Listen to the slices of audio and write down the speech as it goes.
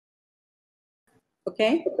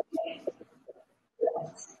Okay.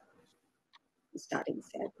 Starting.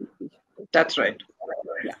 That's right.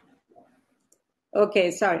 Yeah.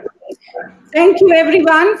 Okay, sorry. Thank you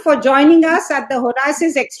everyone for joining us at the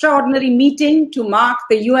Horasis extraordinary meeting to mark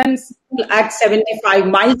the UN at 75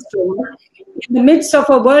 milestone in the midst of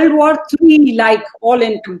a World War III like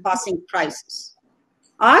all-encompassing crisis.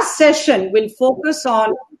 Our session will focus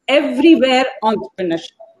on everywhere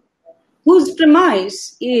entrepreneurship, whose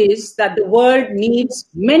premise is that the world needs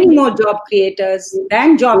many more job creators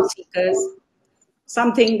than job seekers,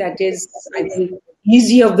 something that is, I think,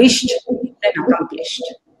 easier wished than accomplished.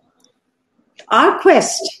 Our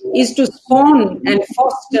quest is to spawn and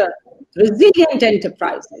foster resilient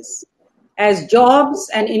enterprises as jobs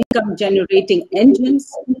and income generating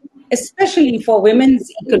engines, especially for women's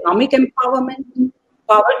economic empowerment,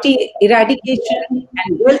 poverty eradication,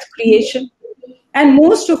 and wealth creation, and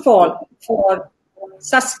most of all, for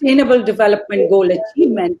sustainable development goal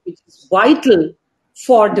achievement, which is vital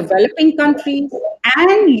for developing countries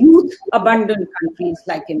and youth abundant countries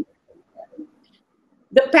like India.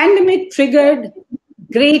 The pandemic triggered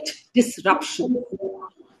great disruption,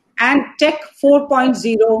 and Tech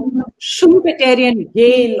 4.0, Schumpeterian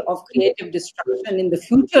gale of creative destruction in the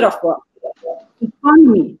future of work,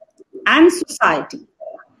 economy, and society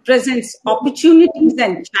presents opportunities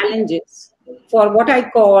and challenges for what I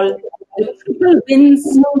call the triple wins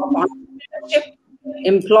of entrepreneurship,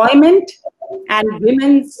 employment, and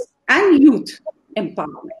women's and youth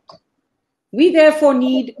empowerment. We therefore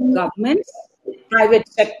need governments, private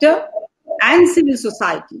sector, and civil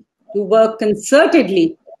society to work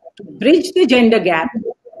concertedly to bridge the gender gap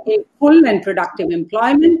in full and productive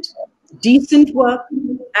employment, decent work,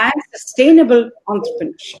 and sustainable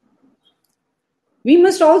entrepreneurship. We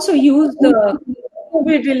must also use the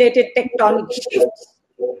COVID-related tectonic shifts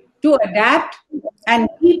to adapt and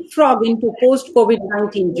leapfrog into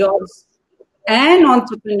post-COVID-19 jobs and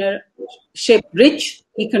entrepreneurship-rich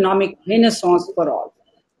economic renaissance for all.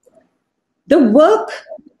 The work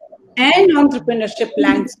and entrepreneurship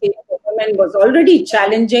landscape for women was already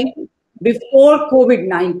challenging before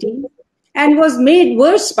COVID-19 and was made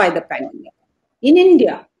worse by the pandemic. In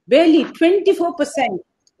India, barely 24%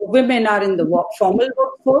 of women are in the formal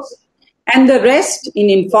workforce, and the rest in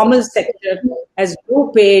informal sector as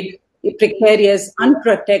low-paid, precarious,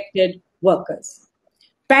 unprotected workers.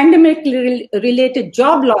 Pandemic-related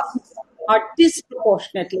job losses are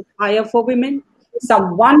disproportionately higher for women,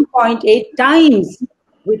 some 1.8 times,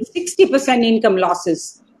 with 60% income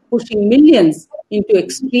losses, pushing millions into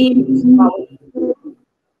extreme poverty.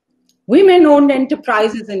 Women-owned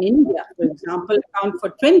enterprises in India, for example, account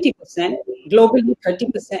for 20%, globally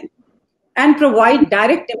 30%, and provide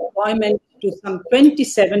direct employment to some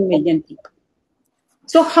 27 million people.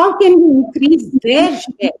 So how can we increase their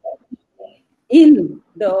share in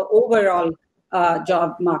the overall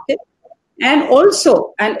job market and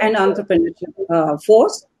also an entrepreneurship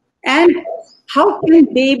force? And how can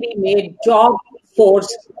they be made job force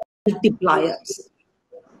multipliers?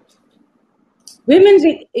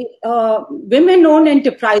 Women-owned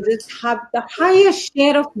enterprises have the highest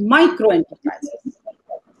share of micro enterprises,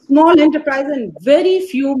 small enterprises, and very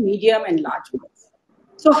few medium and large ones.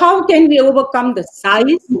 So how can we overcome the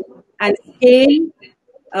size and scale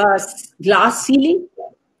glass ceiling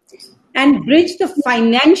and bridge the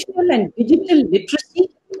financial and digital literacy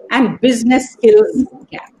and business skills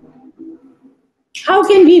gap? How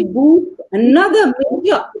can we boost another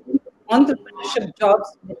major entrepreneurship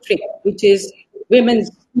jobs metric, which is women's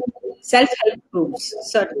self-help groups?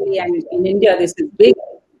 Certainly, and in India, this is big.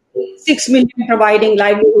 6 million providing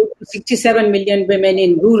livelihood to 67 million women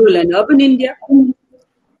in rural and urban India.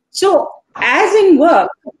 So, as in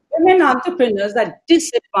work, women entrepreneurs are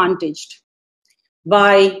disadvantaged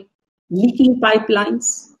by leaking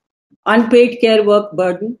pipelines, unpaid care work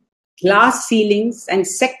burden, glass ceilings, and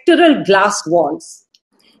sectoral glass walls,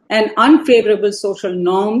 and unfavorable social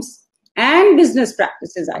norms and business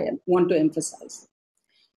practices, I want to emphasize.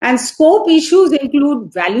 And scope issues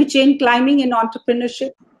include value chain climbing in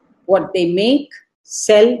entrepreneurship, what they make,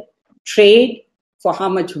 sell, trade, for how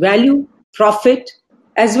much value, profit,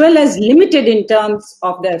 as well as limited in terms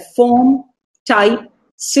of their form, type,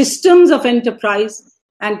 systems of enterprise,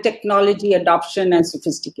 and technology adoption and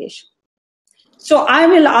sophistication. So I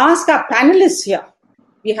will ask our panelists here.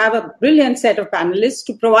 We have a brilliant set of panelists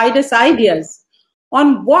to provide us ideas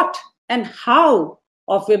on what and how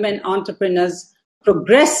of women entrepreneurs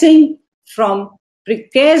progressing from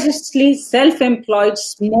precariously self-employed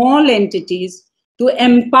small entities to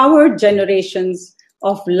empowered generations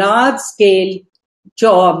of large-scale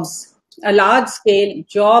jobs, large-scale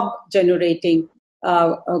job-generating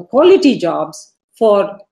quality jobs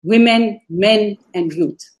for women, men, and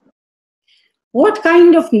youth? What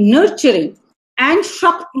kind of nurturing and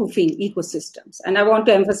shock-proofing ecosystems, and I want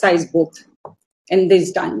to emphasize both in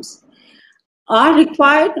these times, are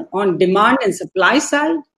required on demand and supply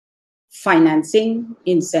side, financing,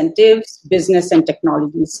 incentives, business and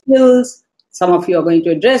technology skills. Some of you are going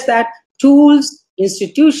to address that. Tools,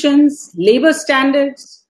 institutions, labor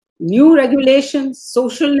standards, new regulations,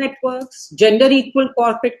 social networks, gender equal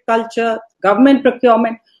corporate culture, government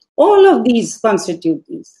procurement. All of these constitute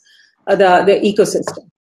the ecosystem.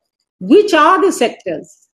 Which are the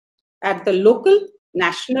sectors at the local,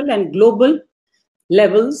 national, and global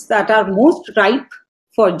levels that are most ripe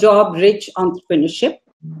for job-rich entrepreneurship,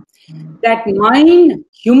 that mine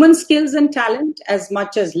human skills and talent as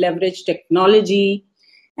much as leverage technology,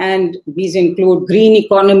 and these include green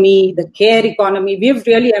economy, the care economy. We've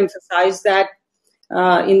really emphasized that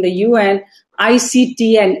in the UN,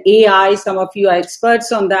 ICT and AI, some of you are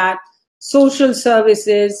experts on that, social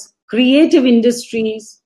services, creative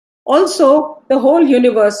industries, also the whole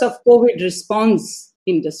universe of COVID response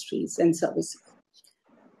industries and services.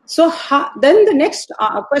 So then the next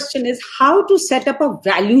question is how to set up a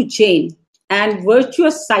value chain and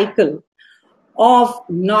virtuous cycle of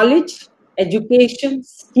knowledge, education,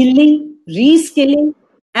 skilling, reskilling,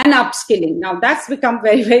 and upskilling. Now that's become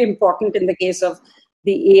very, very important in the case of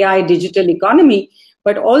the AI digital economy,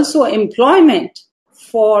 but also employment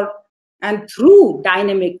for and through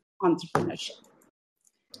dynamic entrepreneurship.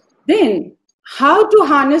 Then how to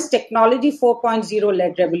harness technology 4.0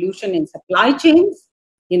 led revolution in supply chains,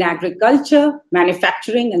 in agriculture,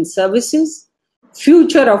 manufacturing and services,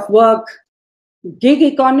 future of work, gig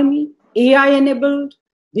economy, AI-enabled,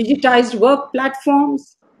 digitized work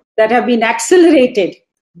platforms that have been accelerated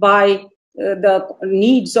by the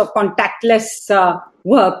needs of contactless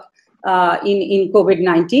work in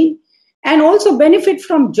COVID-19, and also benefit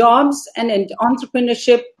from jobs and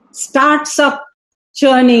entrepreneurship, starts up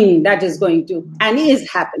churning that is going to and is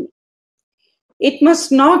happening. It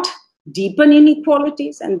must not deepen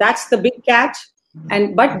inequalities, and that's the big catch,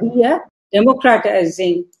 but be a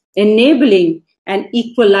democratizing, enabling, and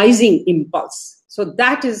equalizing impulse. So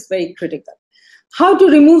that is very critical. How to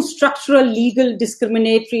remove structural, legal,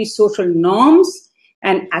 discriminatory social norms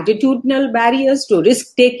and attitudinal barriers to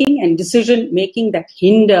risk-taking and decision-making that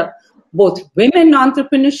hinder both women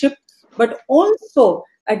entrepreneurship, but also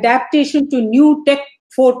adaptation to new tech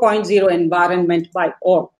 4.0 environment by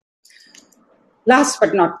all. Last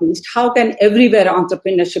but not least, how can everywhere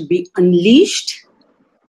entrepreneurship be unleashed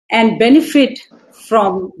and benefit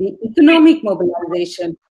from the economic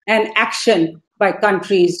mobilization and action by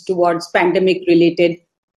countries towards pandemic-related,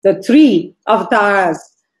 the three avatars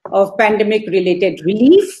of pandemic-related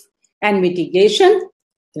relief and mitigation,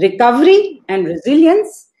 recovery and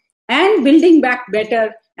resilience, and building back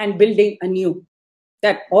better and building anew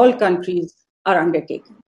that all countries are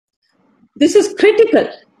undertaking. This is critical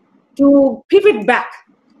to pivot back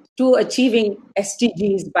to achieving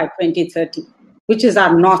SDGs by 2030, which is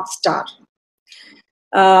our North Star,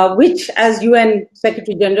 which, as UN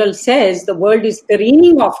Secretary General says, the world is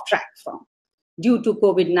careening off track from due to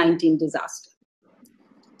COVID-19 disaster.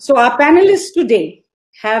 So our panelists today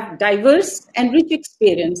have diverse and rich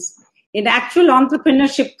experience in actual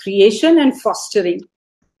entrepreneurship creation and fostering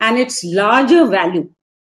and its larger value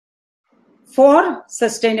for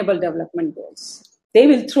sustainable development goals. They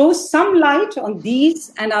will throw some light on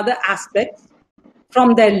these and other aspects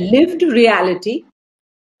from their lived reality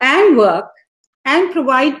and work and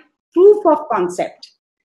provide proof of concept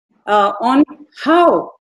on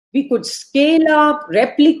how we could scale up,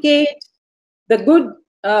 replicate the good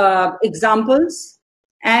examples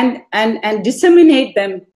and disseminate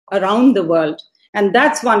them around the world. And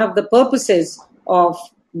that's one of the purposes of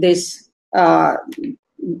this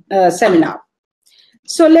seminar.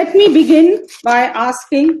 So let me begin by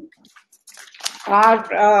asking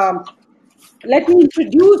let me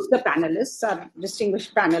introduce the panelists, our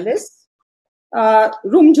distinguished panelists.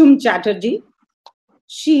 Rumjhum Chatterjee.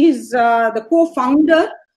 She is the co-founder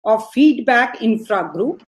of Feedback Infra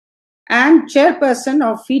Group and chairperson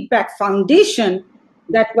of Feedback Foundation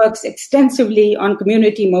that works extensively on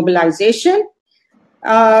community mobilization.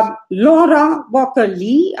 Laura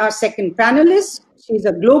Walker-Lee, our second panelist. She's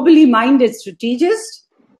a globally minded strategist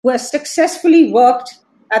who has successfully worked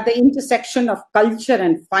at the intersection of culture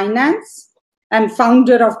and finance and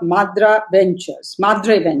founder of Madre Ventures,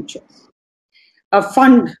 a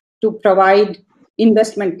fund to provide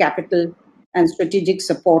investment capital and strategic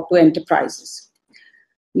support to enterprises.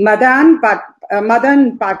 Madan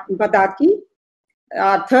Padaki,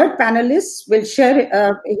 our third panelist, will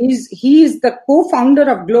share. He is the co-founder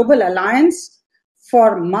of Global Alliance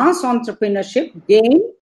for Mass Entrepreneurship, GAIN,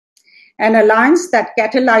 an alliance that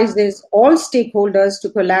catalyzes all stakeholders to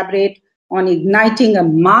collaborate on igniting a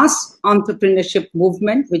mass entrepreneurship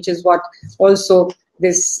movement, which is what also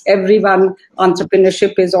this everyone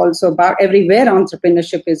entrepreneurship is also about, everywhere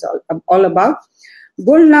entrepreneurship is all about.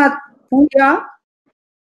 Golnar, Pooya,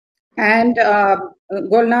 and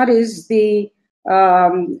Golnar is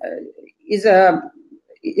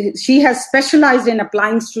she has specialized in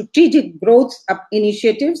applying strategic growth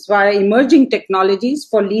initiatives via emerging technologies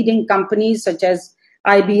for leading companies such as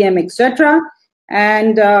IBM, etc.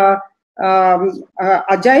 And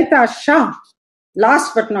Ajaita Shah,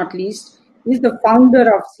 last but not least, is the founder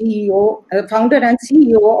and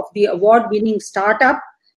CEO of the award-winning startup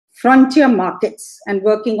Frontier Markets, and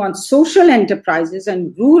working on social enterprises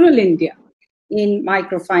and rural India in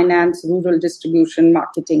microfinance, rural distribution,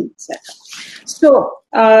 marketing, etc. So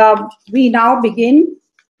we now begin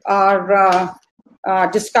our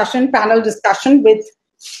panel discussion with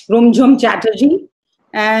Rumjhum Chatterjee,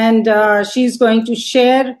 and she's going to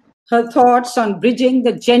share her thoughts on bridging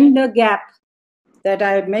the gender gap that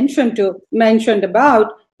I mentioned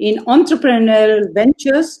about in entrepreneurial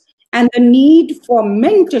ventures and the need for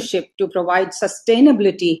mentorship to provide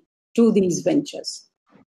sustainability to these ventures.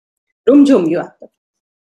 Rumjhum, you have it.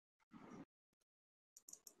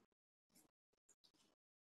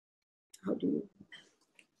 How do you?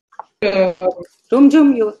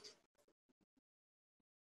 Rumjhum, you.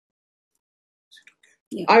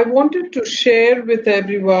 Yeah. I wanted to share with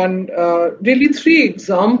everyone really 3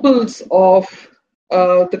 examples of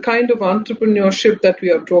the kind of entrepreneurship that we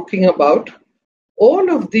are talking about.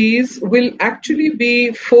 All of these will actually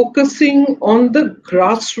be focusing on the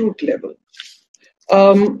grassroots level.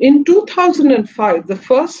 In 2005, the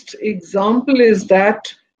first example is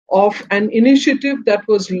that of an initiative that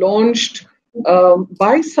was launched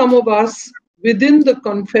by some of us within the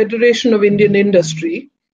Confederation of Indian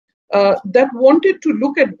Industry that wanted to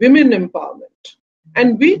look at women empowerment.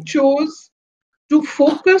 And we chose to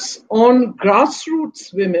focus on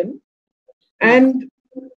grassroots women and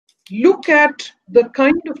look at the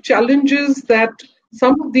kind of challenges that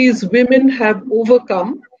some of these women have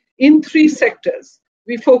overcome in 3 sectors.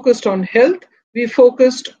 We focused on health, we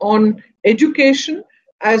focused on education,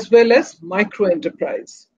 as well as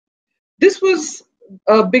micro-enterprise. This was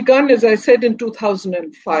begun, as I said, in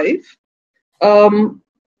 2005. 10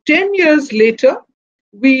 years later,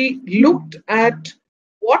 we looked at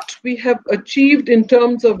what we have achieved in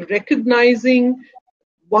terms of recognizing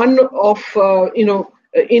one of,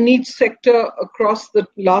 in each sector across the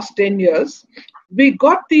last 10 years. We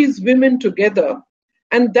got these women together,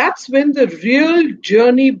 and that's when the real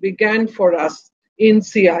journey began for us in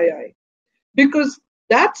CII, because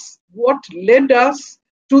that's what led us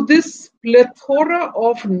to this plethora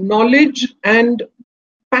of knowledge and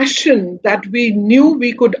passion that we knew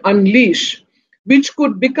we could unleash, which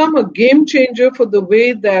could become a game changer for the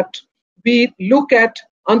way that we look at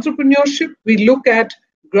entrepreneurship, we look at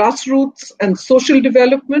grassroots and social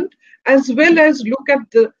development, as well as look at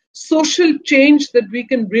the social change that we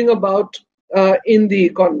can bring about in the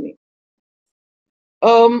economy.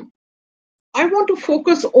 I want to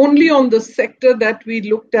focus only on the sector that we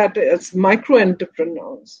looked at as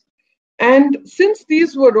micro-entrepreneurs. And since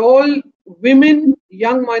these were all women,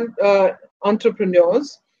 young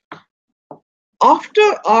entrepreneurs, after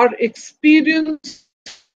our experience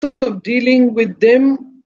of dealing with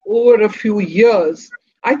them over a few years,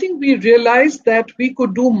 I think we realized that we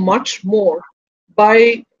could do much more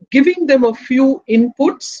by giving them a few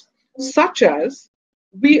inputs, such as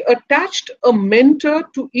we attached a mentor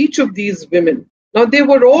to each of these women. Now, they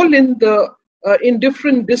were all in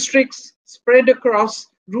different districts spread across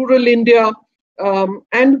rural India,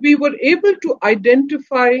 and we were able to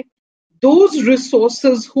identify those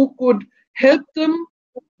resources who could help them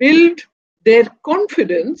build their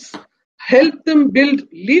confidence, help them build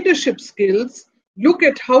leadership skills, look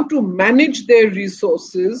at how to manage their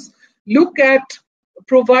resources, look at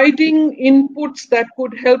providing inputs that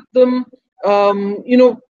could help them,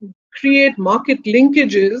 create market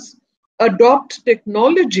linkages, adopt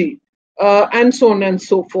technology, and so on and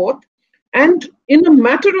so forth. And in a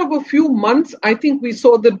matter of a few months, I think we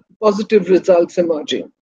saw the positive results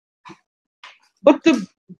emerging. But the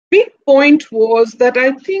big point was that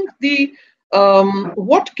I think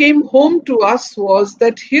what came home to us was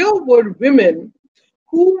that here were women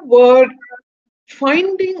who were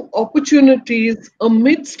finding opportunities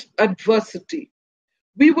amidst adversity.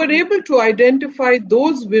 We were able to identify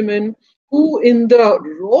those women who, in the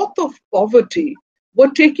wrath of poverty,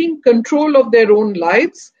 were taking control of their own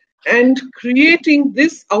lives and creating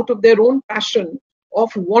this out of their own passion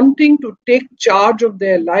of wanting to take charge of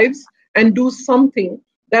their lives and do something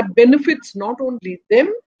that benefits not only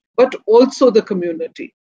them, but also the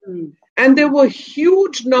community. And there were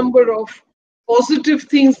huge number of positive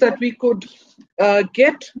things that we could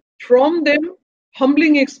get from them,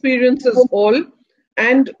 humbling experiences all,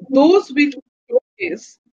 and those we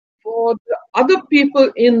showcase for the other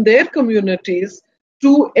people in their communities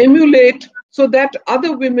to emulate so that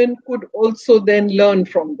other women could also then learn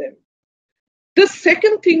from them. The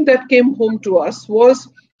second thing that came home to us was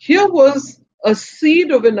here was a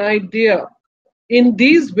seed of an idea in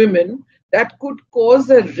these women that could cause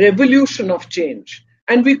a revolution of change.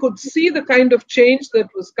 And we could see the kind of change that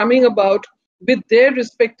was coming about with their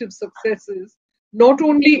respective successes, not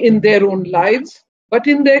only in their own lives, but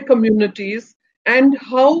in their communities, and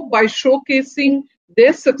how by showcasing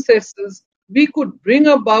their successes, we could bring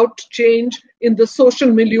about change in the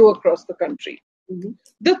social milieu across the country.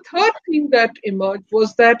 The third thing that emerged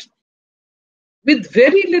was that with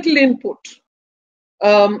very little input,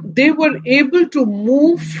 they were able to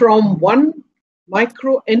move from one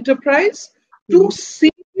micro enterprise to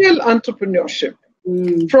serial entrepreneurship,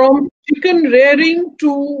 from chicken rearing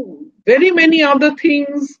to very many other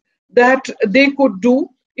things that they could do.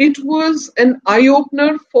 It was an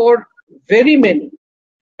eye-opener for very many.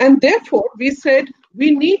 And therefore, we said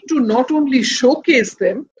we need to not only showcase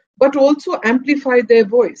them, but also amplify their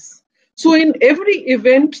voice. So in every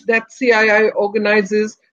event that CII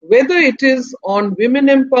organizes, whether it is on women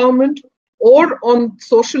empowerment or on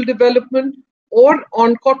social development or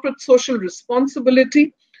on corporate social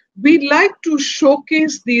responsibility, we like to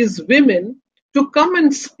showcase these women to come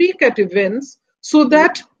and speak at events so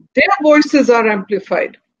that their voices are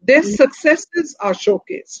amplified, their successes are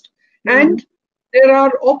showcased. And there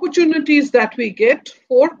are opportunities that we get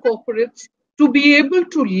for corporates to be able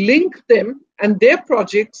to link them and their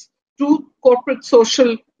projects to corporate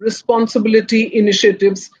social responsibility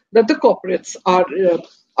initiatives that the corporates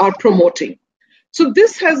are promoting. So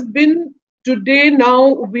this has been today. Now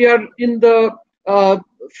we are in the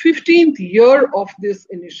 15th year of this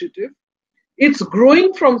initiative. It's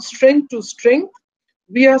growing from strength to strength.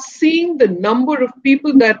 We are seeing the number of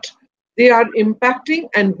people that they are impacting,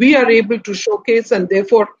 and we are able to showcase and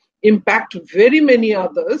therefore impact very many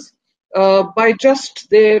others by just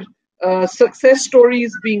their success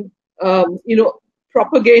stories being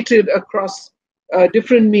propagated across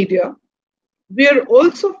different media. We are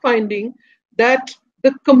also finding that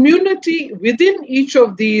the community within each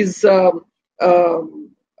of these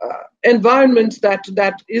environments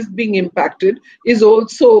that is being impacted is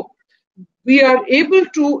also, we are able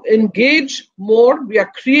to engage more. We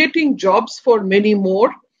are creating jobs for many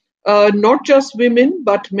more, not just women,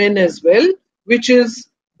 but men as well, which is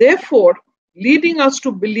therefore leading us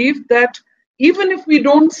to believe that even if we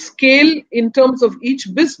don't scale in terms of each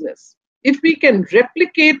business, if we can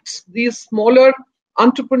replicate these smaller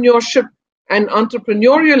entrepreneurship and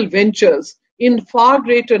entrepreneurial ventures in far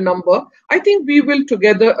greater number, I think we will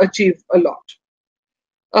together achieve a lot.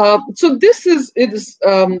 So this is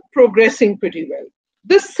progressing pretty well.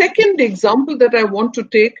 The second example that I want to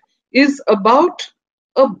take is about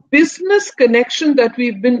a business connection that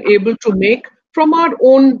we've been able to make from our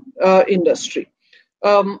own industry.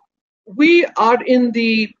 We are in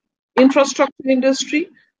the infrastructure industry.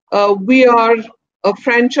 We are a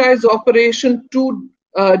franchise operation to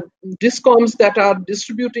discoms that are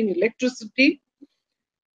distributing electricity.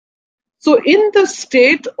 So in the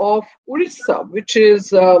state of Orissa, which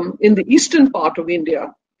is in the eastern part of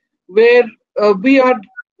India, where we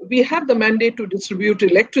have the mandate to distribute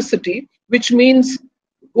electricity, which means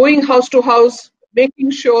going house to house,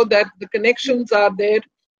 making sure that the connections are there,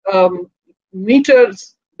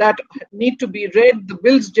 meters that need to be read, the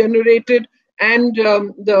bills generated, and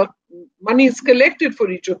the money is collected for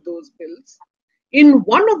each of those bills. In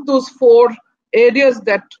one of those four areas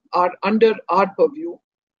that are under our purview,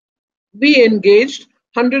 we engaged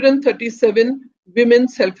 137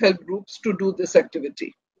 women's self-help groups to do this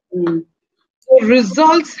activity. The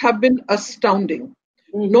results have been astounding.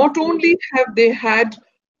 Not only have they had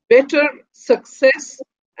better success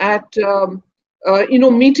at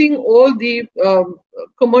meeting all the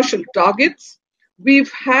commercial targets,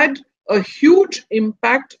 we've had a huge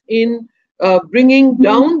impact in bringing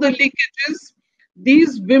down the leakages.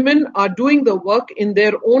 These women are doing the work in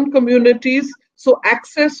their own communities, so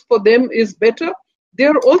access for them is better. They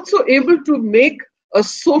are also able to make a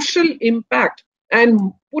social impact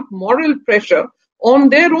and put moral pressure on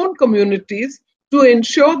their own communities to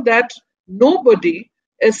ensure that nobody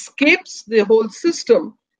escapes the whole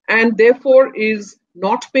system and therefore is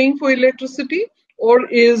not paying for electricity or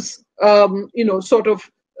is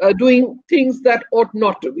doing things that ought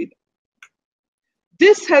not to be done.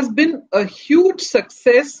 This has been a huge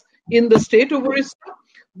success in the state of Orissa.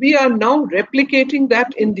 We are now replicating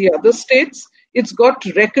that in the other states. It's got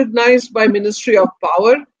recognized by Ministry of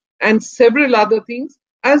Power and several other things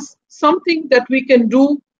as something that we can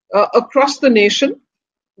do across the nation.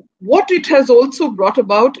 What it has also brought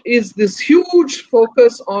about is this huge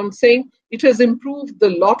focus on saying it has improved the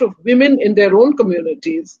lot of women in their own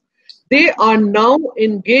communities. They are now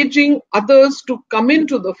engaging others to come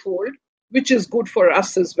into the fold, which is good for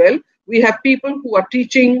us as well. We have people who are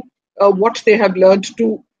teaching what they have learned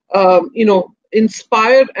to,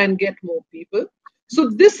 inspire and get more people. So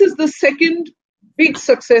this is the second big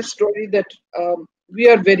success story that we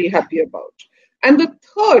are very happy about. And the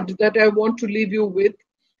third that I want to leave you with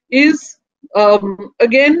is,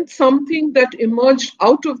 again, something that emerged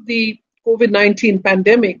out of the COVID-19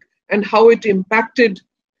 pandemic and how it impacted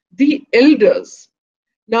the elders.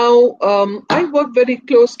 Now, I work very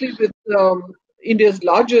closely with India's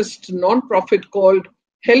largest non-profit called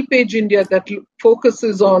HelpAge India that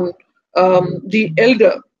focuses on the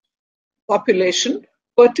elder population,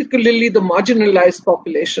 particularly the marginalized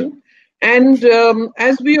population. And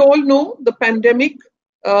as we all know, the pandemic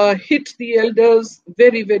hit the elders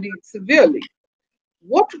very, very severely.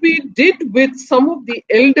 What we did with some of the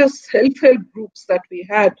elder self-help groups that we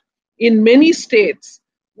had in many states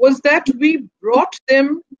was that we brought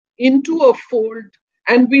them into a fold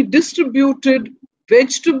and we distributed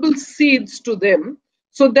vegetable seeds to them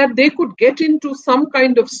so that they could get into some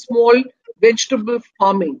kind of small vegetable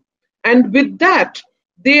farming. And with that,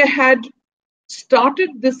 they had started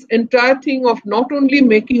this entire thing of not only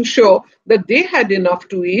making sure that they had enough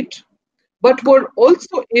to eat, but were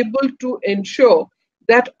also able to ensure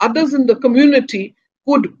that others in the community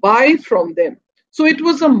could buy from them. So it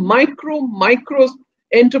was a micro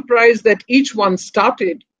enterprise that each one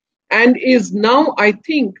started and is now, I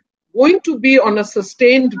think, going to be on a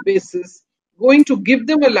sustained basis, going to give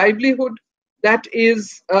them a livelihood that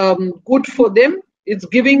is good for them. It's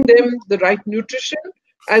giving them the right nutrition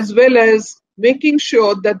as well as making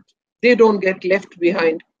sure that they don't get left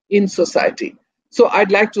behind in society. So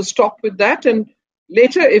I'd like to stop with that. And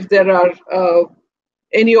later, if there are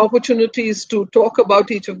any opportunities to talk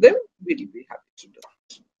about each of them, we'll be happy to do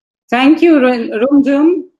that. Thank you,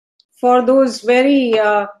 Rumjhum, for those very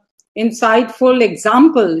insightful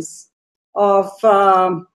examples of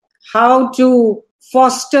how to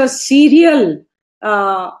foster serial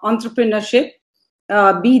entrepreneurship,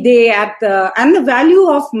 be they at and the value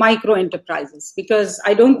of micro enterprises, because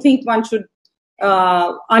I don't think one should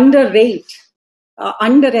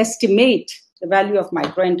underestimate the value of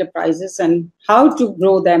micro enterprises and how to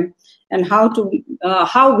grow them and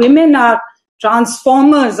how women are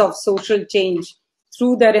transformers of social change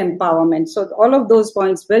through their empowerment. So all of those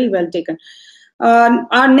points very well taken.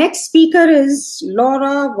 Our next speaker is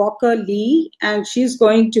Laura Walker-Lee, and she's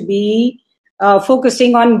going to be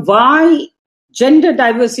focusing on why gender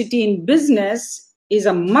diversity in business is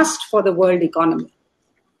a must for the world economy.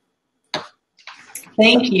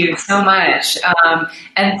 Thank you so much.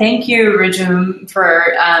 And thank you, Rumjhum,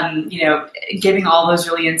 for, giving all those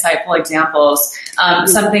really insightful examples.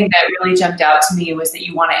 Something that really jumped out to me was that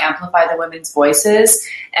you want to amplify the women's voices.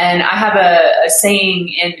 And I have a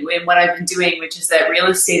saying in what I've been doing, which is that real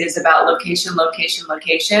estate is about location, location,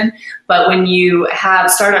 location. But when you have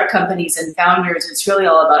startup companies and founders, it's really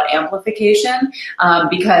all about amplification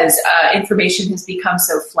because information has become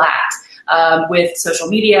so flat. With social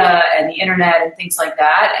media and the internet and things like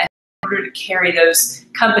that. And in order to carry those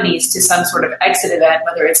companies to some sort of exit event,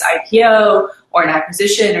 whether it's IPO or an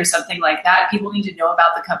acquisition or something like that, people need to know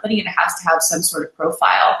about the company and it has to have some sort of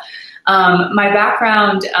profile. My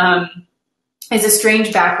background is a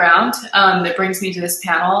strange background that brings me to this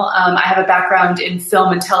panel. I have a background in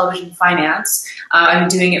film and television finance. I've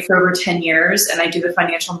been doing it for over 10 years, and I do the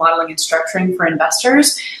financial modeling and structuring for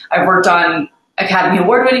investors. I've worked on Academy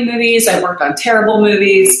Award-winning movies. I've worked on terrible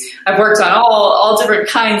movies. I've worked on all different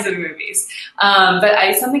kinds of movies.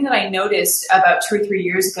 But something that I noticed about 2 or 3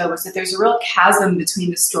 years ago was that there's a real chasm between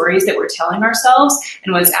the stories that we're telling ourselves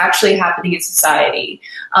and what's actually happening in society.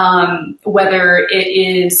 Whether it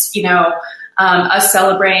is, us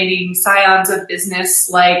celebrating scions of business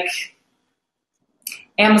like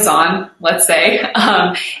Amazon, let's say,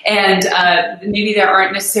 and maybe there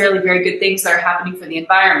aren't necessarily very good things that are happening for the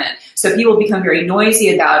environment. So people become very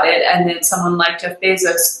noisy about it, and then someone like Jeff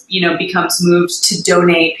Bezos, becomes moved to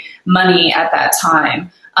donate money at that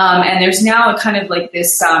time. And there's now a kind of like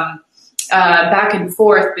this back and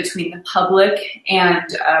forth between the public and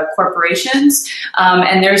corporations,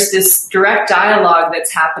 and there's this direct dialogue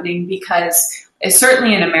that's happening because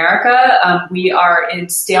certainly in America, we are in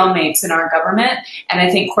stalemates in our government, and I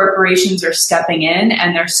think corporations are stepping in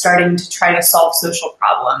and they're starting to try to solve social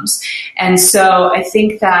problems. And so I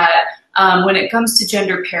think that when it comes to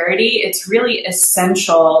gender parity, it's really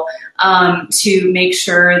essential to make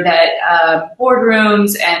sure that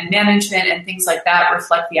boardrooms and management and things like that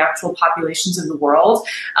reflect the actual populations of the world.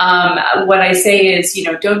 What I say is,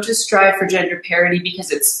 don't just strive for gender parity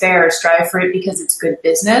because it's fair, strive for it because it's good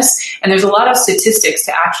business. And there's a lot of statistics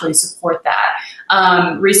to actually support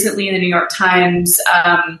that. Recently in the New York Times,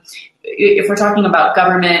 if we're talking about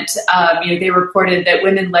government, they reported that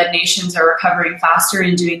women-led nations are recovering faster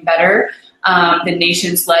and doing better than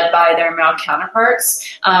nations led by their male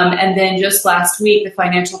counterparts. And then just last week, the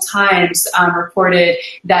Financial Times reported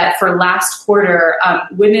that for last quarter,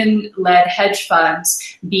 women-led hedge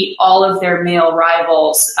funds beat all of their male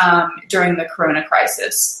rivals during the Corona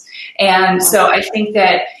crisis. And so I think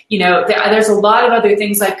that, there's a lot of other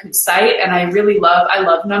things I could cite, and I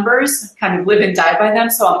love numbers, kind of live and die by them.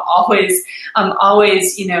 So I'm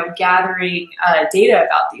always, gathering data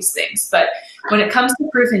about these things. But when it comes to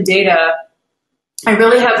proof and data, I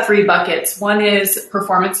really have three buckets. One is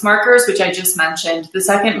performance markers, which I just mentioned. The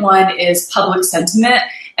second one is public sentiment.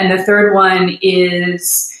 And the third one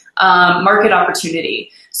is market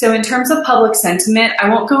opportunity. So in terms of public sentiment, I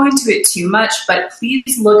won't go into it too much, but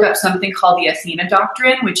please look up something called the Athena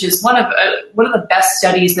Doctrine, which is one of the best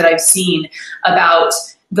studies that I've seen about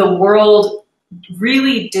the world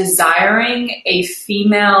really desiring a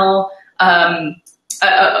female, a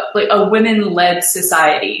women-led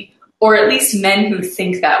society, or at least men who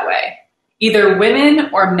think that way. Either women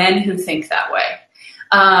or men who think that way.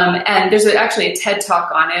 And there's actually a TED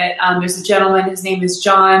Talk on it. There's a gentleman, his name is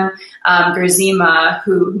John Gerzema,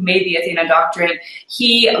 who made the Athena Doctrine.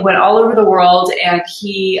 He went all over the world and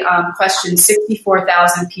he questioned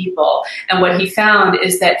 64,000 people. And what he found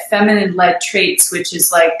is that feminine-led traits, which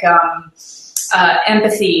is like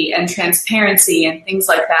empathy and transparency and things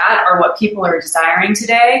like that, are what people are desiring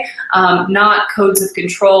today, not codes of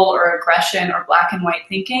control or aggression or black and white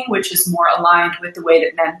thinking, which is more aligned with the way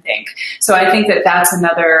that men think. So I think that that's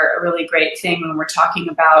another really great thing when we're talking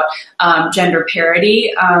about gender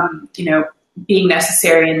parity, being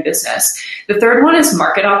necessary in business. The third one is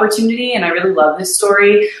market opportunity, and I really love this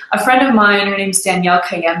story. A friend of mine, her name's Danielle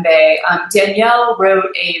Kayembe. Danielle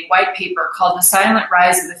wrote a white paper called The Silent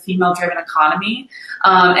Rise of the Female-Driven Economy,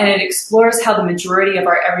 and it explores how the majority of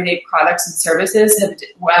our everyday products and services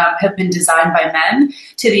have been designed by men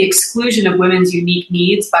to the exclusion of women's unique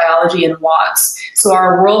needs, biology, and wants. So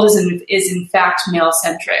our world is in fact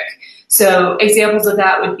male-centric. So examples of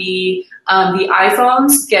that would be the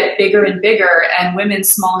iPhones get bigger and bigger and women's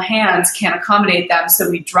small hands can't accommodate them, so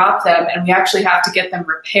we drop them and we actually have to get them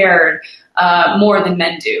repaired more than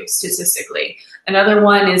men do statistically. Another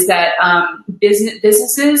one is that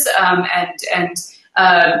businesses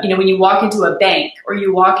when you walk into a bank or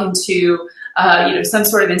you walk into some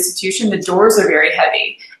sort of institution, the doors are very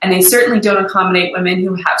heavy. And they certainly don't accommodate women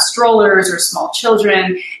who have strollers or small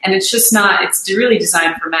children, and it's really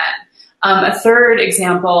designed for men. A third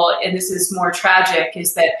example, and this is more tragic,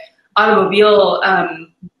 is that automobile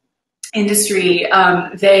industry,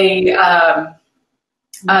 there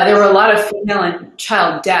were a lot of female and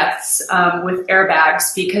child deaths with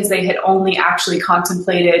airbags because they had only actually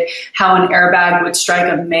contemplated how an airbag would strike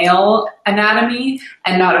a male anatomy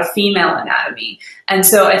and not a female anatomy. And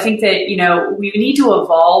so I think that, we need to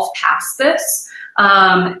evolve past this.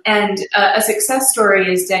 And a success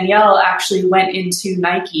story is Danielle actually went into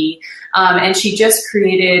Nike and she just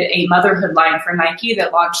created a motherhood line for Nike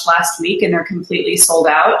that launched last week, and they're completely sold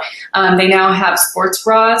out. They now have sports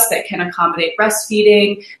bras that can accommodate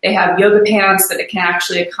breastfeeding. They have yoga pants that can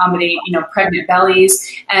actually accommodate, pregnant bellies.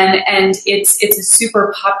 And it's a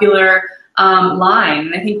super popular line.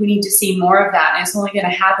 And I think we need to see more of that. And it's only going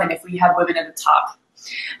to happen if we have women at the top.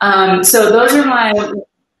 So those are my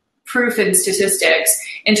proof and statistics.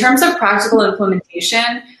 In terms of practical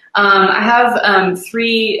implementation, I have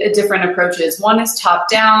three different approaches. One is top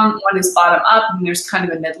down, one is bottom up, and there's kind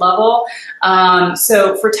of a mid-level.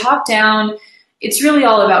 So for top down, it's really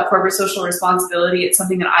all about corporate social responsibility. It's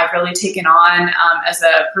something that I've really taken on as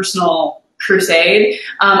a personal crusade.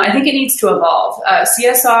 I think it needs to evolve.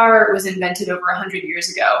 CSR was invented over 100 years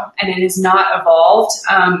ago, and it has not evolved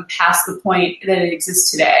past the point that it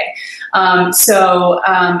exists today.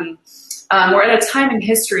 We're at a time in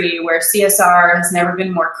history where CSR has never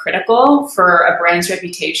been more critical for a brand's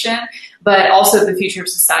reputation, but also the future of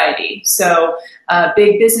society. So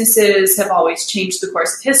big businesses have always changed the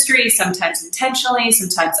course of history, sometimes intentionally,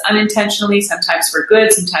 sometimes unintentionally, sometimes for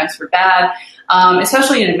good, sometimes for bad.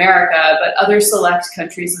 especially in America, but other select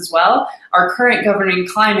countries as well, our current governing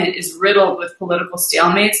climate is riddled with political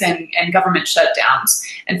stalemates and government shutdowns.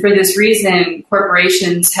 And for this reason,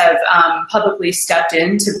 corporations have publicly stepped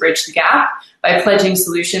in to bridge the gap by pledging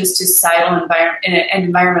solutions to societal and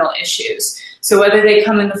environmental issues. So whether they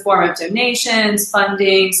come in the form of donations,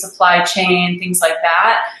 funding, supply chain, things like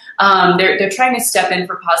that, they're trying to step in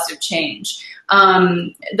for positive change.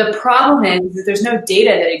 The problem is that there's no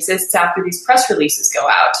data that exists after these press releases go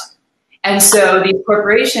out. And so these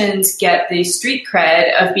corporations get the street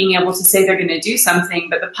cred of being able to say they're going to do something,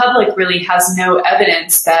 but the public really has no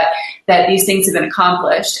evidence that these things have been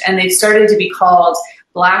accomplished. And they've started to be called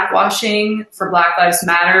blackwashing for Black Lives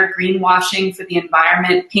Matter, greenwashing for the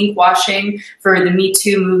environment, pinkwashing for the Me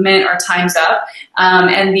Too movement or Time's Up.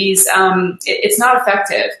 And these, it's not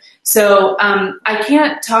effective. So I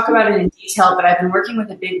can't talk about it in detail, but I've been working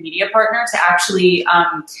with a big media partner to actually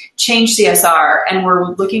change CSR, and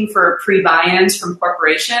we're looking for pre-buy-ins from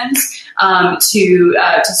corporations to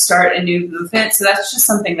start a new movement. So that's just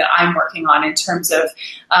something that I'm working on in terms of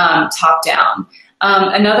top-down.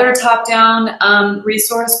 Another top-down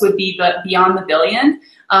resource would be Beyond the Billion.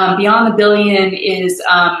 Beyond the Billion is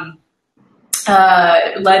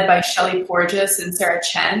led by Shelley Porges and Sarah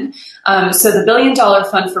Chen. So the $1 billion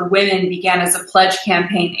fund for women began as a pledge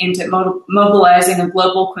campaign aimed at mobilizing a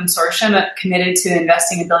global consortium committed to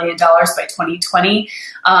investing $1 billion by 2020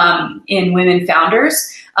 in women founders,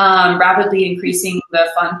 rapidly increasing the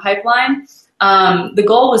fund pipeline. The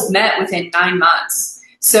goal was met within 9 months.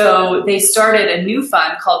 So they started a new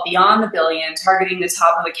fund called Beyond the Billion, targeting the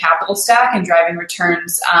top of the capital stack and driving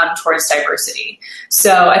returns towards diversity.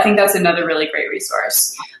 So I think that's another really great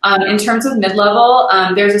resource. In terms of mid-level,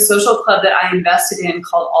 there's a social club that I invested in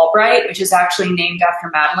called Albright, which is actually named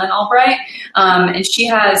after Madeleine Albright. And she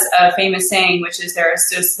has a famous saying, which is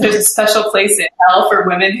there's a special place in hell for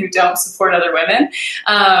women who don't support other women.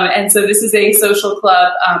 And so this is a social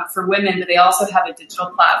club for women, but they also have a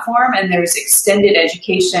digital platform, and there's extended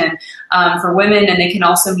education for women, and they can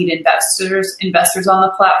also meet investors on the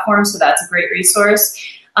platform. So that's a great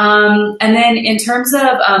resource. And then in terms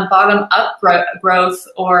of bottom-up growth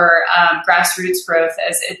or grassroots growth,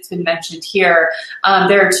 as it's been mentioned here,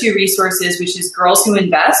 there are two resources, which is Girls Who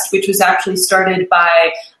Invest, which was actually started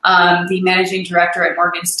by the managing director at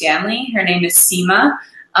Morgan Stanley. Her name is Seema.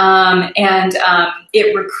 And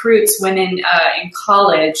it recruits women in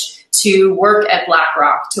college to work at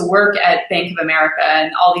BlackRock, to work at Bank of America,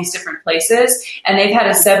 and all these different places. And they've had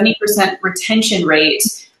a 70% retention rate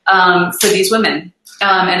for these women.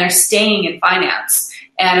 And they're staying in finance.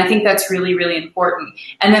 And I think that's really, really important.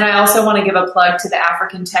 And then I also want to give a plug to the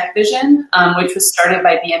African Tech Vision, which was started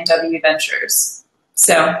by BMW Ventures.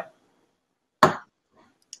 So.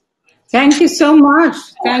 Thank you so much.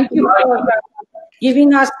 Thank you for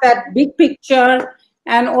giving us that big picture.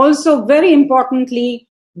 And also, very importantly,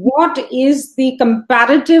 what is the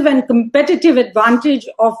comparative and competitive advantage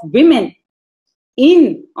of women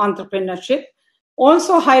in entrepreneurship?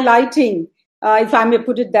 Also highlighting, if I may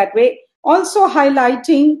put it that way, also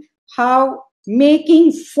highlighting how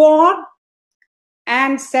making for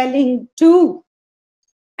and selling to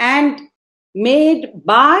and made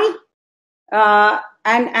by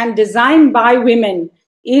and designed by women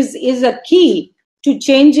is a key to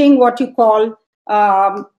changing what you call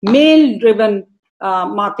male-driven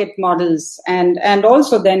market models and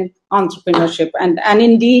also then entrepreneurship. And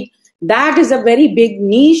indeed, that is a very big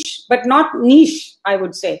niche, but not niche, I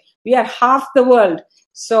would say. We are half the world.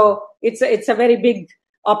 So it's a very big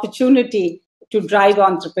opportunity to drive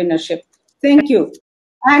entrepreneurship. Thank you.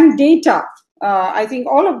 And data. I think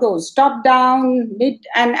all of those, top down, mid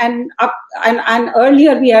and up. And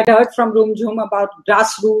earlier we had heard from Rumjhum about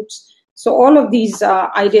grassroots. So all of these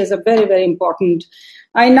ideas are very, very important.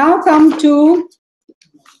 I now come to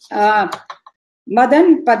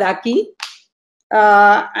Madan Padaki.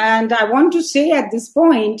 And I want to say at this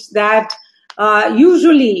point that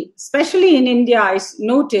usually, especially in India, I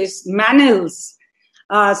notice manuals,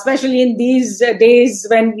 especially in these days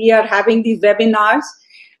when we are having these webinars.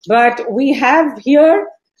 But we have here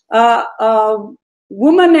a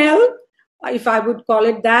womanel, if I would call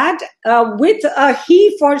it that, with a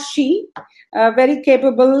he for she, very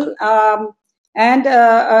capable and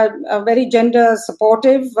a very gender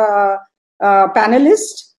supportive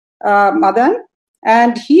panelist, Madan.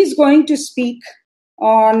 And he's going to speak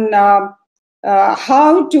on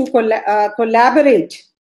how to collaborate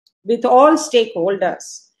with all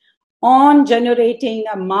stakeholders on generating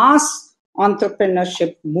a mass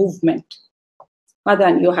entrepreneurship movement.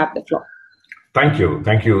 Madan, you have the floor. Thank you,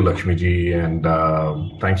 Lakshmiji, and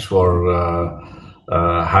thanks for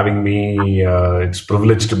having me. It's a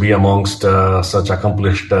privilege to be amongst such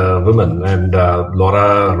accomplished women. And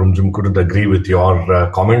Laura, Rumjhum couldn't agree with your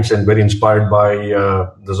comments, and very inspired by,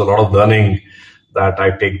 there's a lot of learning that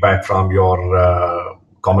I take back from your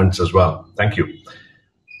comments as well. Thank you.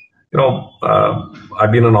 You know,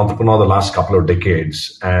 I've been an entrepreneur the last couple of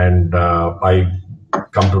decades, and I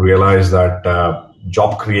come to realize that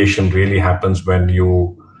job creation really happens when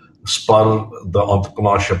you spur the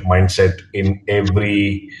entrepreneurship mindset in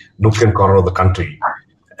every nook and corner of the country.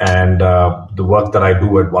 And the work that I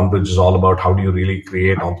do at OneBridge is all about how do you really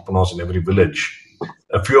create entrepreneurs in every village.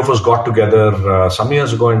 A few of us got together some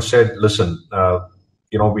years ago and said, listen,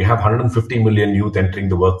 you know, we have 150 million youth entering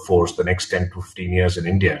the workforce the next 10 to 15 years in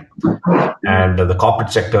India. And the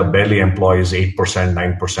corporate sector barely employs 8%,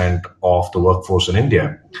 9% of the workforce in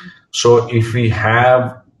India. So if we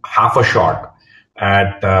have half a shot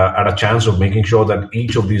at a chance of making sure that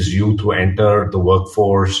each of these youth who enter the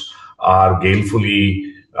workforce are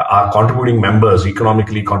gainfully, are contributing members,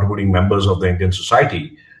 economically contributing members of the Indian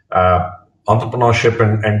society, entrepreneurship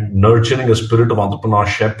and nurturing a spirit of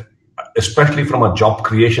entrepreneurship, especially from a job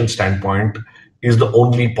creation standpoint, is the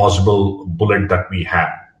only possible bullet that we have,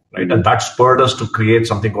 right? And that spurred us to create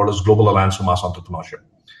something called as Global Alliance for Mass Entrepreneurship.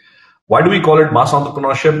 Why do we call it mass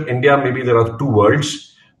entrepreneurship? India, maybe there are two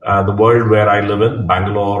worlds. The world where I live in,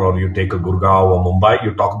 Bangalore, or you take a Gurgaon or Mumbai,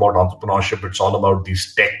 you talk about entrepreneurship. It's all about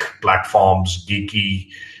these tech platforms, geeky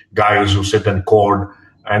guys who sit and code.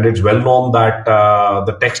 And it's well known that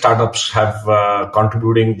the tech startups have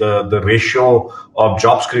contributing the ratio of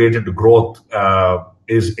jobs created to growth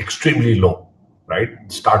is extremely low, right?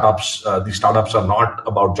 These startups are not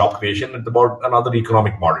about job creation. It's about another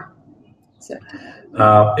economic model.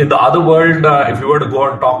 In the other world, if you were to go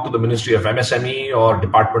and talk to the Ministry of MSME or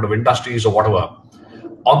Department of Industries or whatever,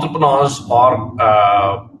 entrepreneurs or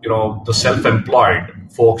the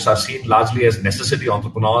self-employed folks are seen largely as necessity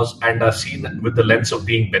entrepreneurs and are seen with the lens of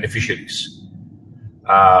being beneficiaries.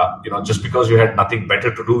 Just because you had nothing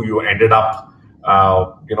better to do, you ended up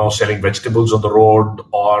selling vegetables on the road,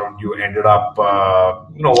 or you ended up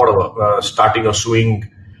starting a sewing.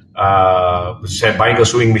 Buying a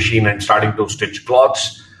sewing machine and starting to stitch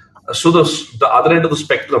cloths. So the other end of the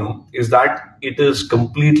spectrum is that it is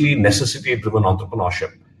completely necessity-driven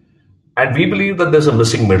entrepreneurship. And we believe that there's a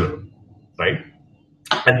missing middle, right?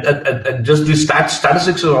 And just the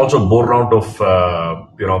statistics are also borne out of,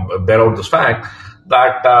 bear out this fact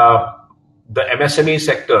that the MSME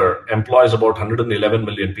sector employs about 111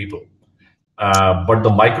 million people. But the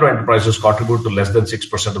micro enterprises contribute to less than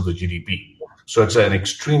 6% of the GDP. So it's an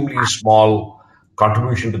extremely small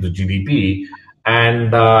contribution to the GDP,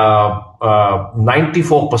 and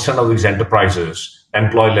 94% of these enterprises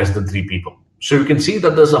employ less than 3 people. So you can see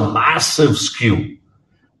that there's a massive skew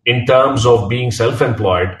in terms of being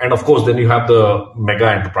self-employed, and of course then you have the mega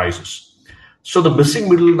enterprises. So the missing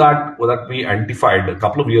middle that we identified a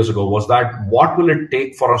couple of years ago was that what will it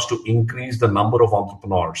take for us to increase the number of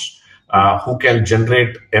entrepreneurs who can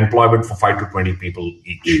generate employment for 5 to 20 people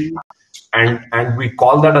each. And we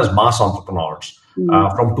call that as mass entrepreneurs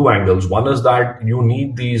from two angles. One is that you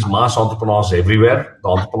need these mass entrepreneurs everywhere, the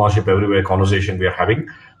entrepreneurship everywhere conversation we are having.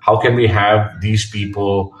 How can we have these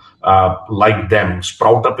people like them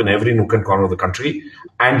sprout up in every nook and corner of the country?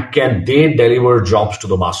 And can they deliver jobs to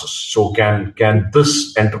the masses? So can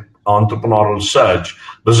this entrepreneurial surge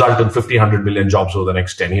result in 50, 100 million jobs over the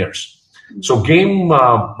next 10 years? So GAME,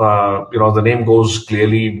 the name goes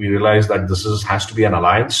clearly. We realize that this has to be an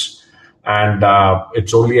alliance. And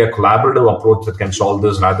it's only a collaborative approach that can solve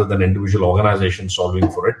this rather than individual organizations solving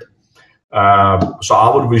for it. So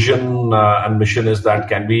our vision and mission is that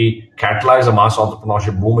can we catalyze a mass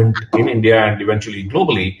entrepreneurship movement in India and eventually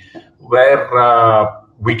globally, where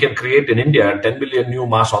we can create in India 10 million new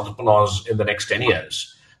mass entrepreneurs in the next 10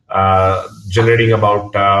 years, generating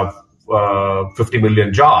about 50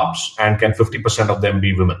 million jobs, and can 50% of them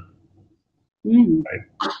be women? Right?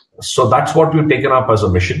 So that's what we've taken up as a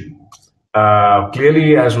mission.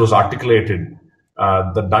 Clearly, as was articulated,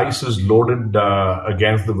 the dice is loaded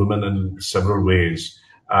against the women in several ways.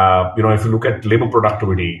 If you look at labor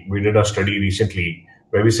productivity, we did a study recently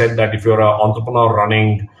where we said that if you're an entrepreneur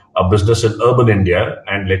running a business in urban India,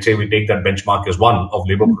 and let's say we take that benchmark as one of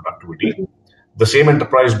labor productivity, the same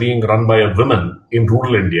enterprise being run by a woman in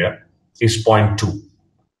rural India is 0.2.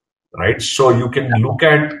 Right? So you can look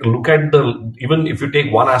at even if you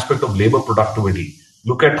take one aspect of labor productivity,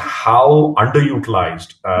 look at how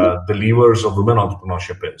underutilized the levers of women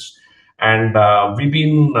entrepreneurship is. And we've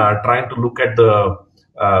been trying to look at the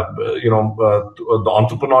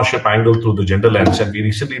entrepreneurship angle through the gender lens. And we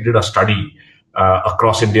recently did a study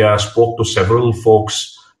across India, spoke to several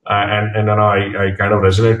folks, and I kind of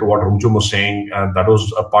resonate to what Rumjhum was saying, and that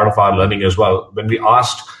was a part of our learning as well. When we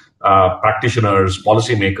asked practitioners,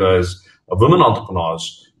 policymakers, women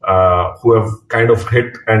entrepreneurs who have kind of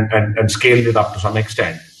hit and scaled it up to some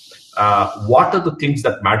extent, what are the things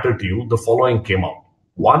that matter to you? The following came out.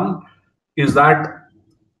 One is that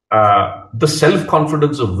the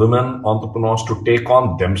self-confidence of women entrepreneurs to take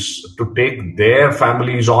their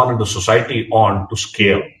families on and the society on to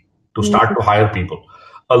scale, to start to hire people.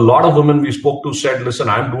 A lot of women we spoke to said, listen,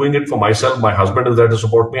 I'm doing it for myself. My husband is there to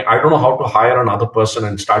support me. I don't know how to hire another person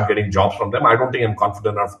and start getting jobs from them. I don't think I'm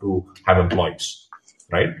confident enough to have employees,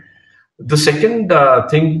 right? The second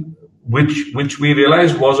thing which we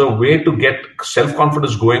realized was a way to get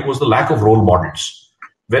self-confidence going was the lack of role models.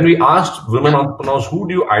 When we asked women entrepreneurs, who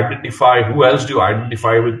else do you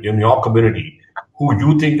identify with in your community, who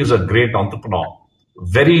you think is a great entrepreneur?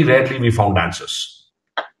 Very rarely we found answers,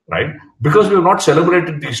 right? Because we have not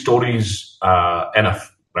celebrated these stories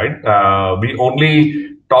enough, right? We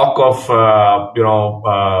only talk of,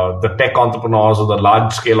 the tech entrepreneurs or the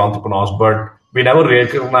large scale entrepreneurs, but we never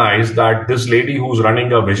recognize that this lady who's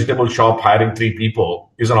running a vegetable shop, hiring 3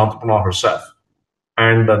 people, is an entrepreneur herself.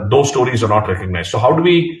 And those stories are not recognized. So how do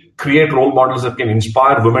we create role models that can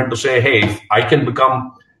inspire women to say, hey, if I can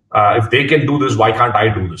become, if they can do this, why can't I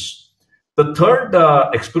do this? The third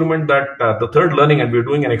the third learning, and we're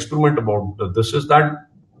doing an experiment about this, is that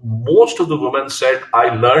most of the women said,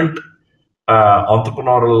 I learned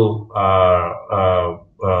entrepreneurial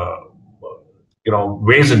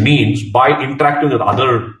ways and means by interacting with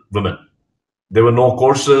other women. There were no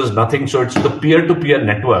courses, nothing. So it's the peer-to-peer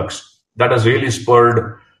networks that has really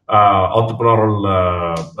spurred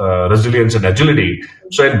entrepreneurial resilience and agility.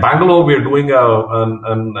 So in Bangalore, we are doing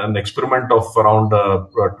an experiment of around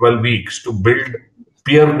 12 weeks to build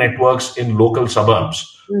peer networks in local suburbs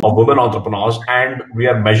of women entrepreneurs. And we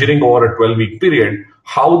are measuring over a 12-week period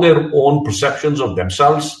how their own perceptions of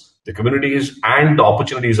themselves, the communities, and the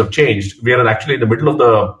opportunities have changed. We are actually in the middle of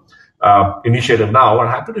the initiative now. I'm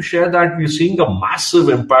happy to share that we're seeing a massive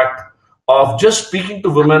impact of just speaking to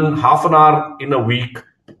women half an hour in a week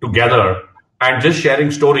together and just sharing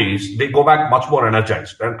stories. They go back much more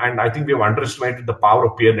energized. And I think we've underestimated the power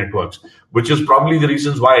of peer networks, which is probably the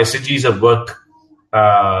reasons why SAGs have worked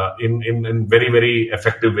in very, very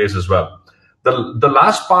effective ways as well. The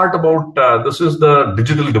last part about this is the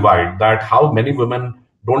digital divide, that how many women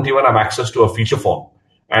don't even have access to a feature phone.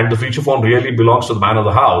 And the feature phone really belongs to the man of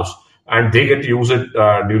the house. And they get to use it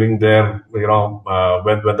during their, when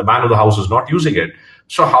the man of the house is not using it.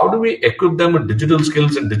 So how do we equip them with digital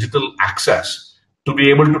skills and digital access to be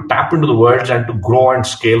able to tap into the world and to grow and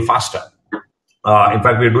scale faster? In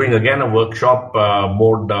fact, we're doing again a workshop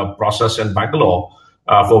mode process in Bangalore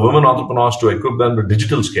for women entrepreneurs to equip them with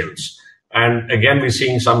digital skills. And again, we're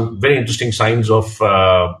seeing some very interesting signs of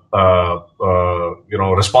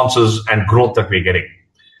responses and growth that we're getting.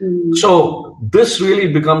 So this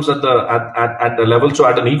really becomes at the level. So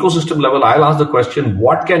at an ecosystem level, I'll ask the question: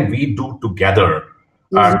 what can we do together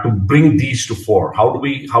to bring these to fore? How do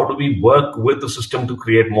we work with the system to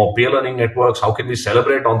create more peer learning networks? How can we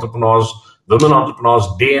celebrate entrepreneurs, women entrepreneurs,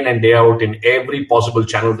 day in and day out in every possible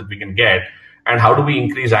channel that we can get? And how do we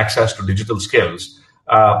increase access to digital skills?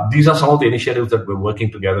 These are some of the initiatives that we're working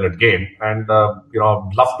together at GAME, and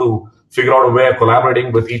I'd love to figure out a way of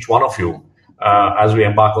collaborating with each one of you as we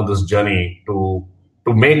embark on this journey to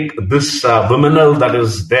make this womenal that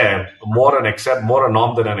is there more a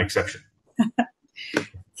norm than an exception.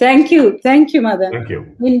 Thank you, Madan. Thank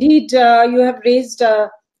you. Indeed, you have raised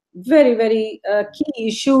very, very key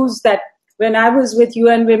issues that when I was with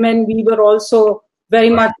UN Women, we were also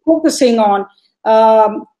very much focusing on.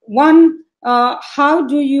 One, how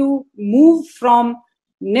do you move from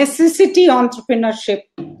necessity entrepreneurship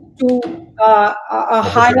to a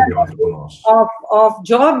higher level of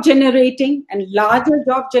job generating and larger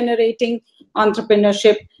job generating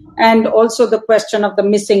entrepreneurship, and also the question of the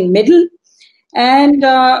missing middle. And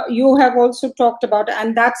you have also talked about,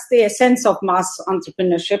 and that's the essence of mass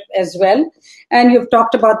entrepreneurship as well. And you've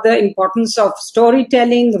talked about the importance of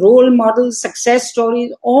storytelling, role models, success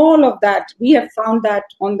stories, all of that. We have found that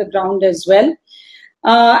on the ground as well.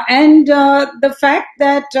 And the fact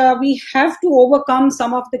that we have to overcome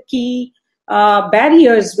some of the key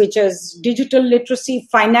barriers, which is digital literacy,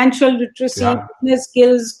 financial literacy, business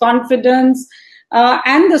skills, confidence,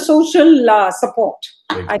 and the social support.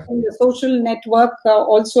 I think the social network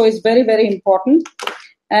also is very, very important.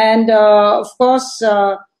 And of course,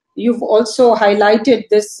 you've also highlighted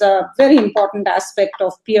this very important aspect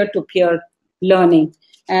of peer-to-peer learning,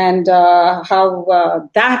 and how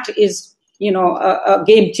that is a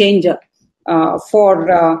game changer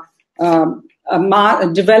for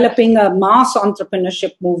developing a mass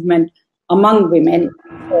entrepreneurship movement among women.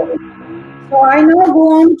 So I now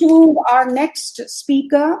go on to our next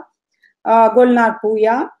speaker, Golnar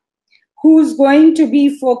Pooya, who's going to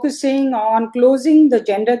be focusing on closing the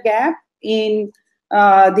gender gap in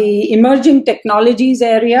the emerging technologies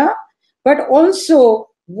area, but also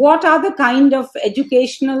what are the kind of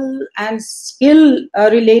educational and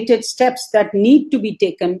skill-related steps that need to be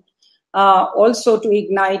taken also to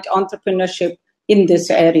ignite entrepreneurship in this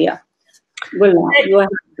area. Golnar, you have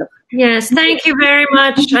the... Yes, thank you very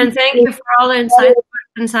much, and thank you for all the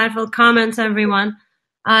insightful comments, everyone.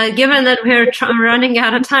 Given that we're running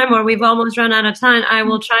out of time, or we've almost run out of time, I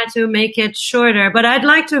will try to make it shorter. But I'd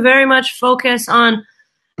like to very much focus on,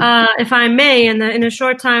 if I may, in a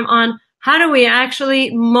short time, on how do we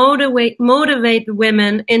actually motivate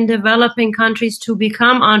women in developing countries to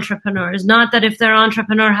become entrepreneurs? Not that if they're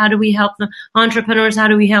entrepreneurs, how do we help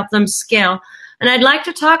them scale? And I'd like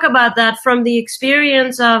to talk about that from the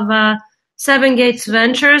experience of Seven Gates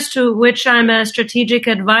Ventures, to which I'm a strategic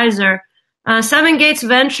advisor. Seven Gates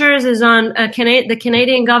Ventures is on the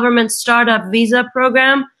Canadian government startup visa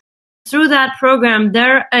program. Through that program,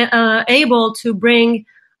 they're able to bring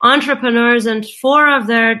entrepreneurs and 4 of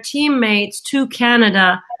their teammates to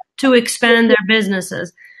Canada to expand their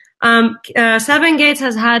businesses. Seven Gates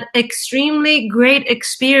has had extremely great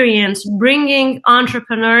experience bringing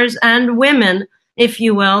entrepreneurs and women, if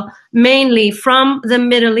you will, mainly from the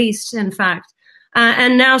Middle East, in fact,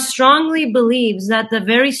 and now strongly believes that the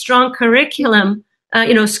very strong curriculum,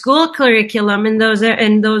 school curriculum in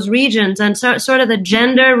those regions and sort of the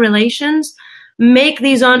gender relations make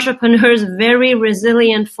these entrepreneurs very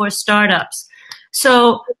resilient for startups.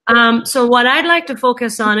 So what I'd like to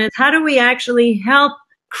focus on is how do we actually help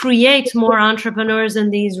create more entrepreneurs in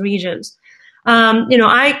these regions?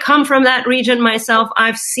 I come from that region myself.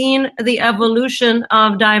 I've seen the evolution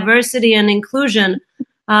of diversity and inclusion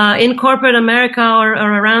in corporate America or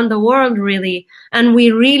around the world, really. And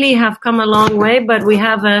we really have come a long way, but we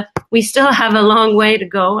still have a long way to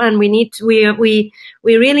go. And we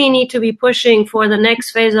really need to be pushing for the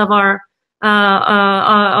next phase of our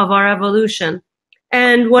evolution.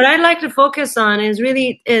 And what I'd like to focus on is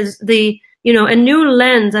a new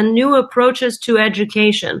lens and new approaches to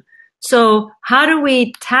education. So how do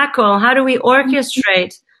we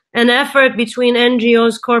orchestrate an effort between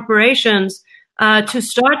NGOs, corporations, to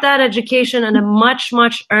start that education at a much,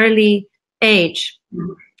 much early age?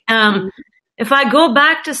 If I go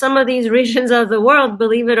back to some of these regions of the world,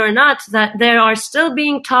 believe it or not, that they are still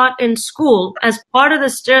being taught in school as part of the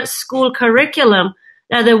school curriculum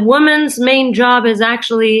that the woman's main job is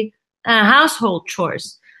actually household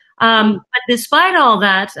chores. But despite all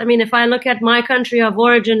that, I mean, if I look at my country of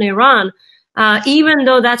origin, Iran, even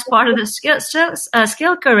though that's part of the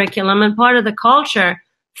skill curriculum and part of the culture,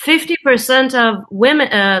 50% of women,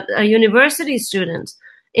 university students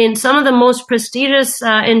in some of the most prestigious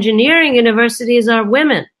engineering universities are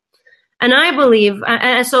women. And I believe,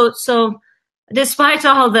 so despite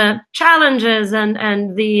all the challenges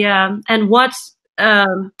and what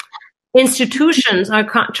institutions are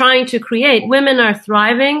trying to create, women are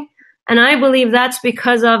thriving. And I believe that's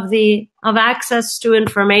because of access to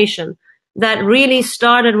information that really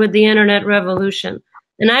started with the internet revolution.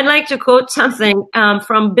 And I'd like to quote something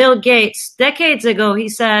from Bill Gates. Decades ago, he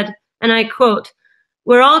said, and I quote,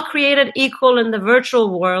 "We're all created equal in the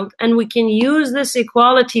virtual world, and we can use this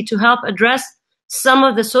equality to help address some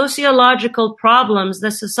of the sociological problems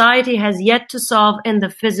that society has yet to solve in the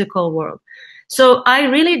physical world." So I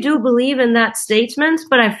really do believe in that statement,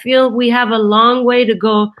 but I feel we have a long way to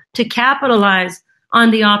go to capitalize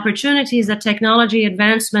on the opportunities that technology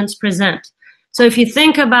advancements present. So if you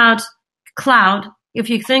think about cloud, if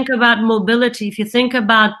you think about mobility, if you think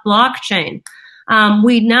about blockchain,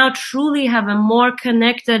 we now truly have a more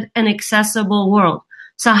connected and accessible world.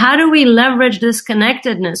 So how do we leverage this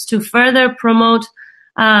connectedness to further promote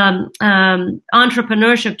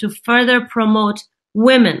entrepreneurship, to further promote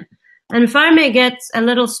women? And if I may get a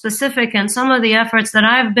little specific in some of the efforts that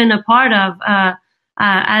I've been a part of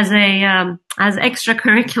as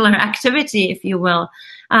extracurricular activity, if you will,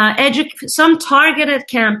 some targeted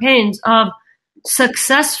campaigns of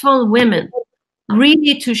successful women,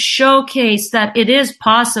 really to showcase that it is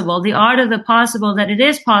possible, the art of the possible, that it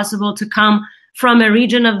is possible to come from a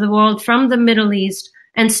region of the world, from the Middle East,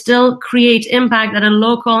 and still create impact at a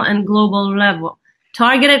local and global level.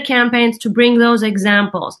 Targeted campaigns to bring those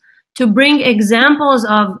examples, to bring examples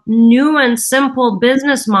of new and simple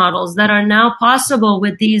business models that are now possible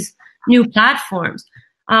with these new platforms.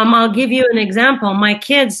 I'll give you an example. My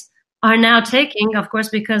kids are now taking, of course,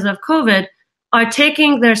 because of COVID, are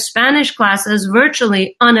taking their Spanish classes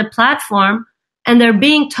virtually on a platform, and they're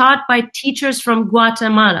being taught by teachers from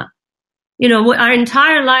Guatemala. You know, our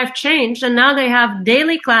entire life changed, and now they have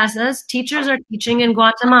daily classes. Teachers are teaching in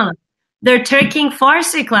Guatemala. They're taking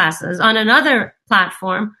Farsi classes on another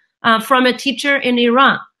platform from a teacher in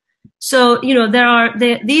Iran. So, you know,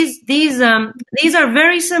 these are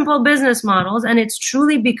very simple business models, and it's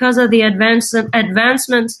truly because of the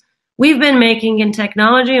advancements we've been making in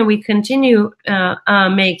technology, and we continue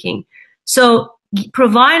making. So,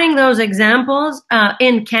 providing those examples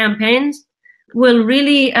in campaigns will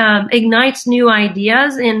really ignite new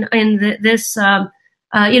ideas this,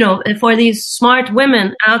 you know, for these smart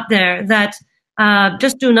women out there that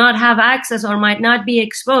just do not have access or might not be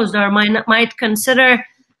exposed or might consider,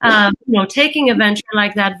 you know, taking a venture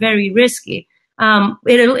like that very risky.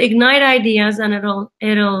 It'll ignite ideas, and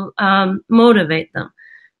it'll motivate them.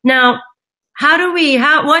 Now,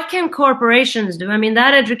 what can corporations do? I mean,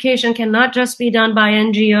 that education cannot just be done by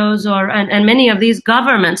NGOs and many of these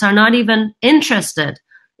governments are not even interested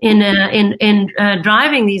in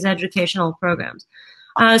driving these educational programs.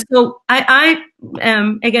 So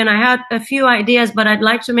again, I had a few ideas, but I'd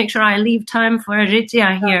like to make sure I leave time for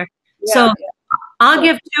Ajaita here. So I'll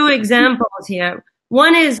give two examples here.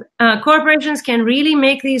 One is corporations can really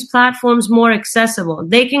make these platforms more accessible.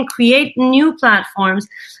 They can create new platforms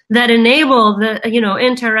that enable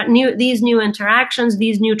these new interactions,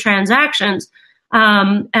 these new transactions,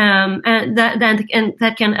 and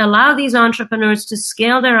that can allow these entrepreneurs to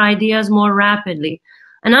scale their ideas more rapidly.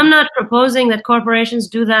 And I'm not proposing that corporations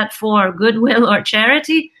do that for goodwill or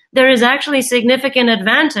charity. There is actually significant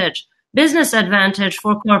business advantage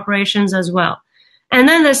for corporations as well. And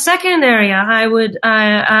then the second area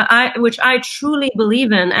which I truly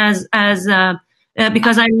believe in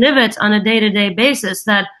because I live it on a day-to-day basis,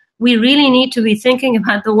 that we really need to be thinking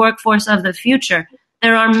about the workforce of the future.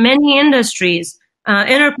 There are many industries,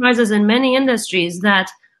 enterprises in many industries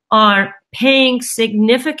that are paying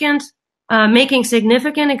making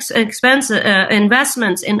significant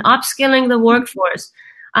investments in upskilling the workforce.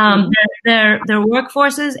 Their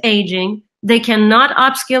workforce is aging. They cannot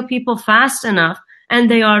upskill people fast enough, and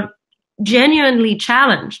they are genuinely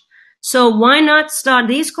challenged. So why not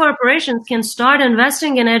these corporations can start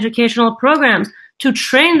investing in educational programs to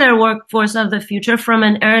train their workforce of the future from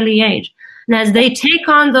an early age. And as they take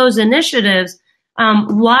on those initiatives,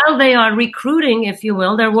 while they are recruiting, if you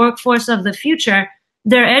will, their workforce of the future,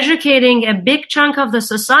 they're educating a big chunk of the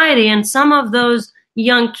society, and some of those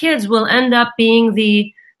young kids will end up being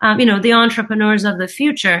the entrepreneurs of the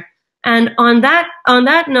future. And on that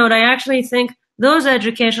note, I actually think those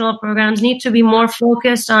educational programs need to be more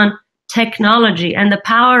focused on technology and the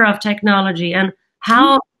power of technology and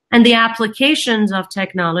and the applications of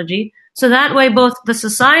technology. So that way, both the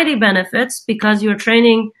society benefits because you're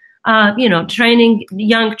training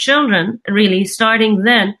young children really starting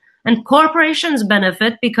then, and corporations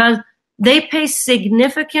benefit because they pay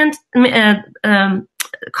significant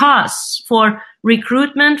costs for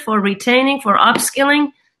recruitment, for retaining, for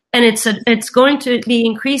upskilling, and it's going to be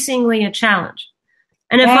increasingly a challenge.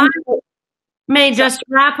 And if I may just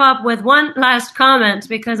wrap up with one last comment,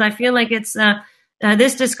 because I feel like it's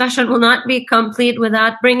this discussion will not be complete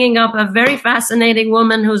without bringing up a very fascinating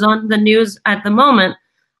woman who's on the news at the moment,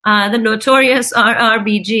 the notorious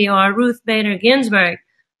RBG, or Ruth Bader Ginsburg,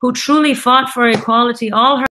 who truly fought for equality all her